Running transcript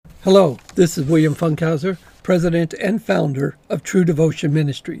Hello, this is William Funkhauser, President and founder of True Devotion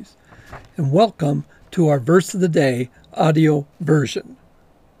Ministries, and welcome to our Verse of the Day audio version.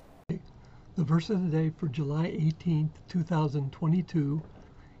 The verse of the day for July 18th, 2022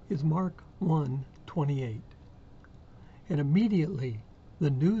 is Mark 1:28. And immediately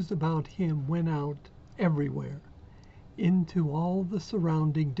the news about him went out everywhere, into all the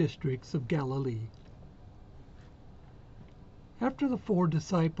surrounding districts of Galilee. After the 4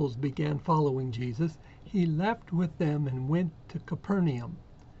 disciples began following Jesus, he left with them and went to Capernaum.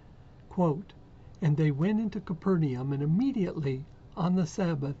 Quote, "And they went into Capernaum, and immediately on the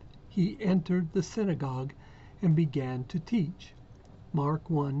Sabbath he entered the synagogue and began to teach." Mark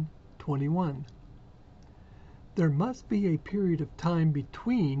 1:21. There must be a period of time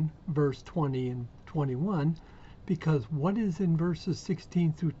between verse 20 and 21, because what is in verses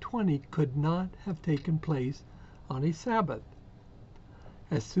 16 through 20 could not have taken place on a Sabbath.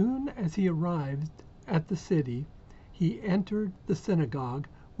 As soon as he arrived at the city, he entered the synagogue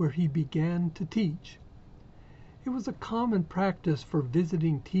where he began to teach. It was a common practice for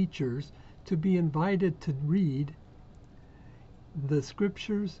visiting teachers to be invited to read the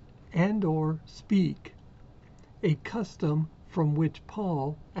scriptures and/or speak, a custom from which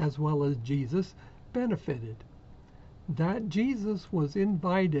Paul, as well as Jesus, benefited. That Jesus was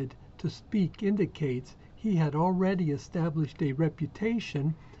invited to speak indicates he had already established a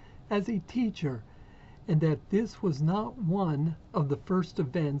reputation as a teacher, and that this was not one of the first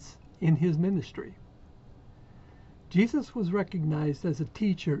events in his ministry. Jesus was recognized as a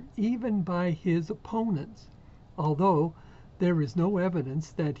teacher even by his opponents, although there is no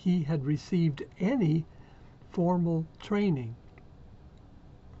evidence that he had received any formal training.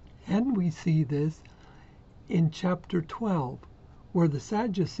 And we see this in chapter 12, where the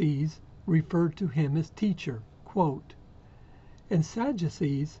Sadducees referred to him as teacher. Quote, "And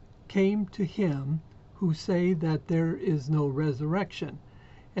Sadducees came to him who say that there is no resurrection,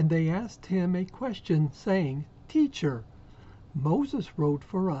 and they asked him a question, saying, 'Teacher, Moses wrote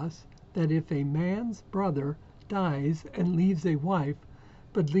for us that if a man's brother dies and leaves a wife,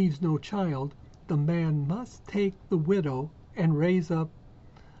 but leaves no child, the man must take the widow and raise up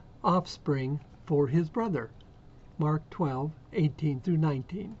offspring for his brother.'" Mark 12:18 through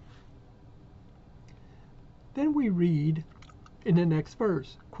 19. Then we read in the next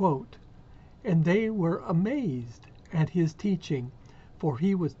verse, quote, "And they were amazed at his teaching, for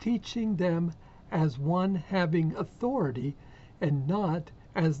he was teaching them as one having authority, and not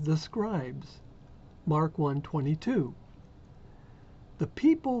as the scribes." Mark 1:22. The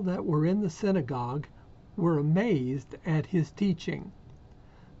people that were in the synagogue were amazed at his teaching.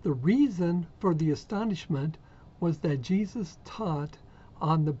 The reason for the astonishment was that Jesus taught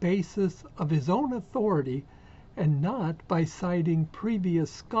on the basis of his own authority and not by citing previous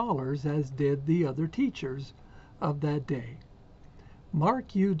scholars as did the other teachers of that day.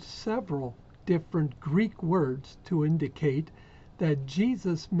 Mark used several different Greek words to indicate that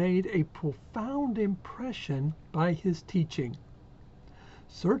Jesus made a profound impression by his teaching.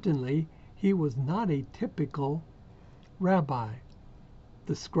 Certainly, he was not a typical rabbi.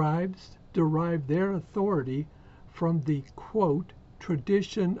 The scribes derived their authority from the, quote,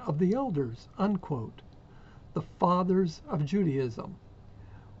 "tradition of the elders," unquote, the fathers of Judaism,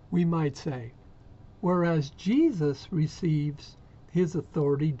 we might say, whereas Jesus receives his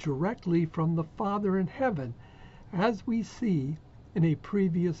authority directly from the Father in heaven, as we see in a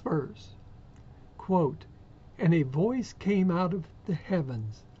previous verse. Quote, "And a voice came out of the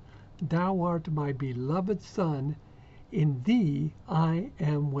heavens, 'Thou art my beloved Son, in thee I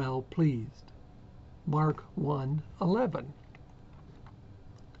am well pleased.'" Mark 1:11.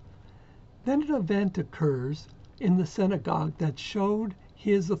 Then an event occurs in the synagogue that showed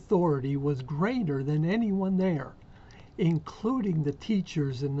his authority was greater than anyone there, including the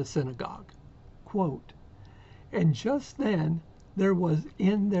teachers in the synagogue. Quote, "And just then there was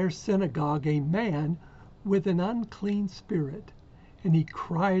in their synagogue a man with an unclean spirit, and he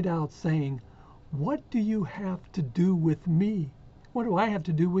cried out, saying, 'What do you have to do with me? What do I have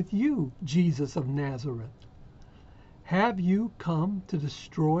to do with you, Jesus of Nazareth? Have you come to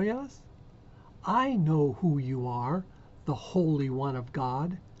destroy us? I know who you are, the Holy One of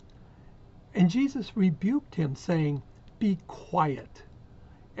God.' And Jesus rebuked him, saying, 'Be quiet,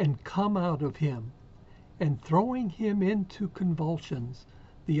 and come out of him.' And throwing him into convulsions,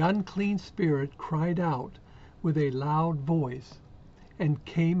 the unclean spirit cried out with a loud voice, and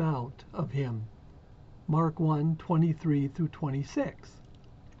came out of him." Mark 1:23 through 26.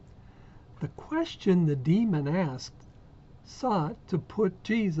 The question the demon asked sought to put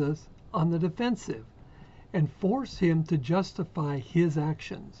Jesus on the defensive and force him to justify his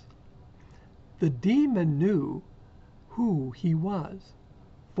actions. The demon knew who he was,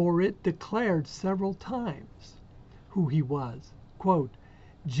 for it declared several times who he was, quote,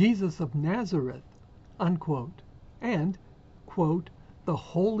 Jesus of Nazareth, unquote, and, quote, the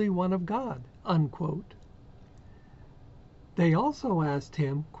Holy One of God, unquote. They also asked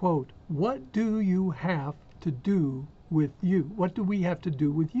him, quote, what do you have to do with you? What do we have to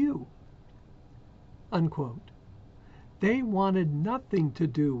do with you? Unquote. They wanted nothing to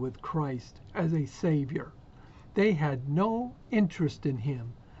do with Christ as a Savior. They had no interest in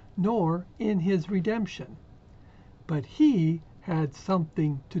him, nor in his redemption. But he had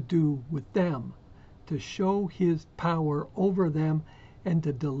something to do with them, to show his power over them and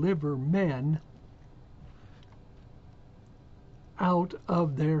to deliver men out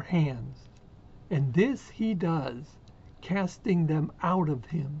of their hands. And this he does, casting them out of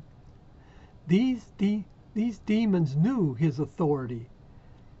him. These demons knew his authority,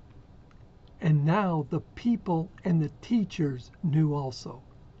 and now the people and the teachers knew also.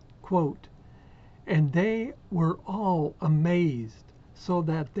 Quote, and they were all amazed, so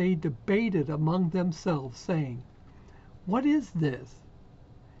that they debated among themselves, saying, what is this?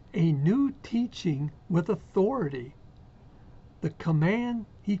 A new teaching with authority.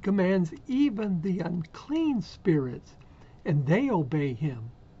 He commands even the unclean spirits, and they obey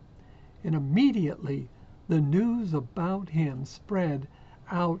him. And immediately the news about him spread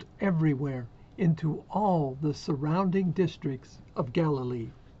out everywhere into all the surrounding districts of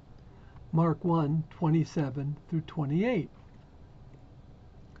Galilee. Mark 1:27 through 28.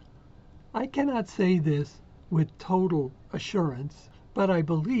 I cannot say this with total assurance, but I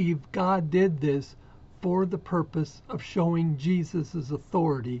believe God did this for the purpose of showing Jesus'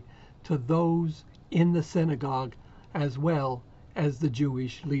 authority to those in the synagogue as well as the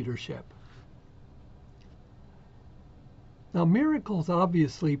Jewish leadership. Now, miracles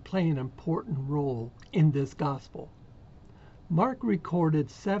obviously play an important role in this gospel. Mark recorded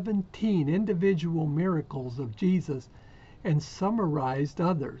 17 individual miracles of Jesus and summarized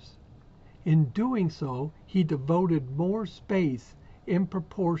others. In doing so, he devoted more space in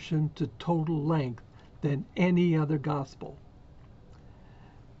proportion to total length than any other gospel.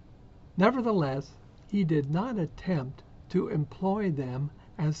 Nevertheless, he did not attempt to employ them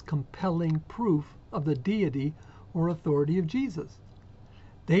as compelling proof of the deity or authority of Jesus.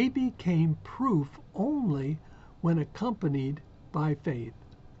 They became proof only when accompanied by faith.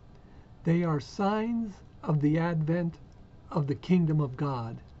 They are signs of the advent of the kingdom of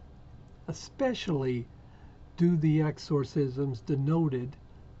God. Especially do the exorcisms denoted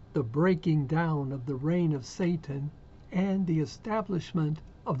the breaking down of the reign of Satan and the establishment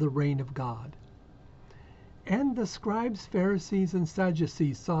of the reign of God. And the scribes, Pharisees, and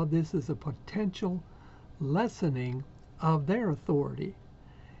Sadducees saw this as a potential lessening of their authority.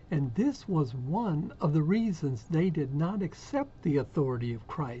 And this was one of the reasons they did not accept the authority of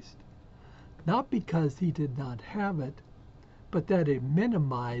Christ. Not because he did not have it, but that it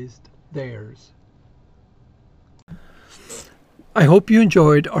minimized theirs. I hope you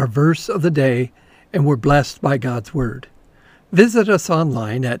enjoyed our verse of the day and were blessed by God's Word. Visit us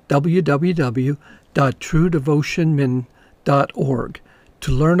online at www.truedevotionmin.org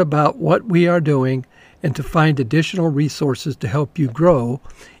to learn about what we are doing and to find additional resources to help you grow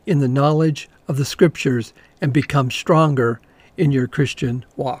in the knowledge of the Scriptures and become stronger in your Christian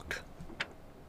walk.